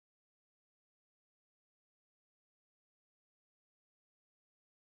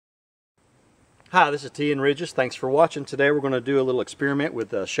Hi, this is T and Regis. Thanks for watching. Today we're going to do a little experiment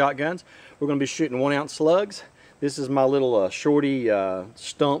with shotguns. We're going to be shooting 1-ounce slugs. This is my little shorty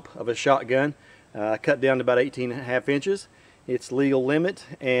stump of a shotgun, cut down to about 18.5 inches. It's legal limit,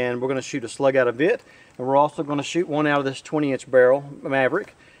 and we're going to shoot a slug out of it. And we're also going to shoot one out of this 20-inch barrel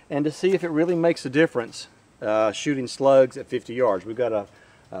Maverick, and to see if it really makes a difference shooting slugs at 50 yards. We've got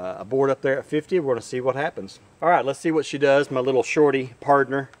a board up there at 50. We're going to see what happens. All right, let's see what she does. My little shorty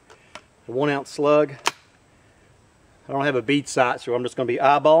partner. The 1-ounce slug. I don't have a bead sight, so I'm just going to be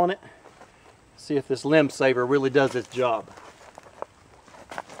eyeballing it. See if this Limbsaver really does its job.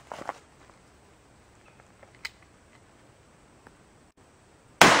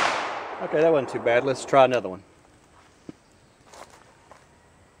 Okay, that wasn't too bad. Let's try another one.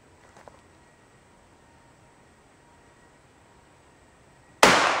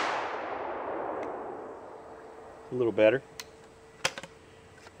 A little better.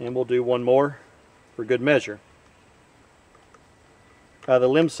 And we'll do one more for good measure. The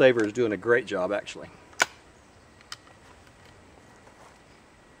Limbsaver is doing a great job, actually.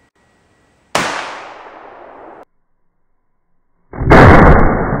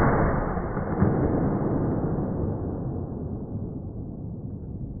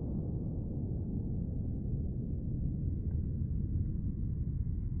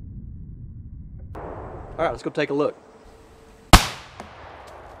 All right, let's go take a look.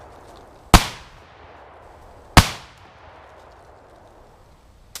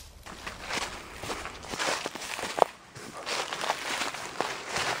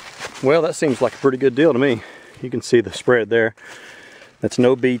 Well, that seems like a pretty good deal to me. You can see the spread there. That's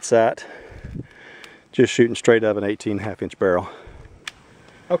no bead sight. Just shooting straight out of an 18.5-inch barrel.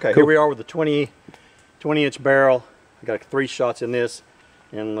 Okay, cool. Here we are with the 20-inch barrel. I got 3 shots in this,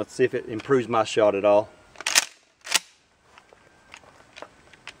 and let's see if it improves my shot at all.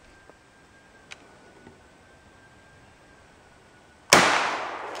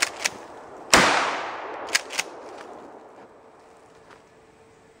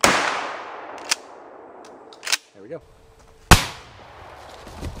 There we go.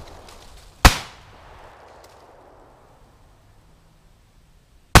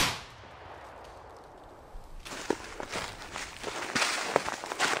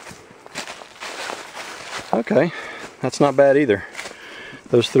 Okay, that's not bad either.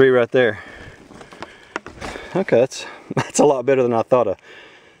 Those 3 right there. Okay, that's a lot better than I thought a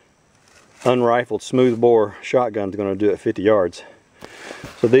unrifled smoothbore shotgun's going to do at 50 yards.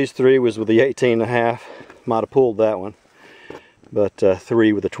 So these 3 was with the 18.5. Might have pulled that one, but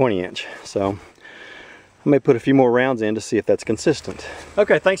 3 with a 20-inch. So I may put a few more rounds in to see if that's consistent.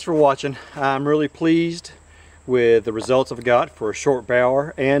 Okay, thanks for watching. I'm really pleased with the results I've got for a short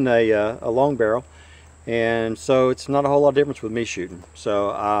barrel and a long barrel, and so it's not a whole lot of difference with me shooting. So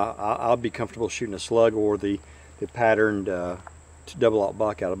I'll be comfortable shooting a slug or the patterned double-aught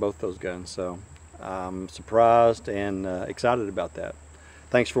buck out of both those guns. So I'm surprised and excited about that.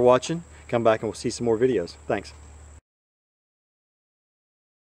 Thanks for watching. Come back and we'll see some more videos. Thanks.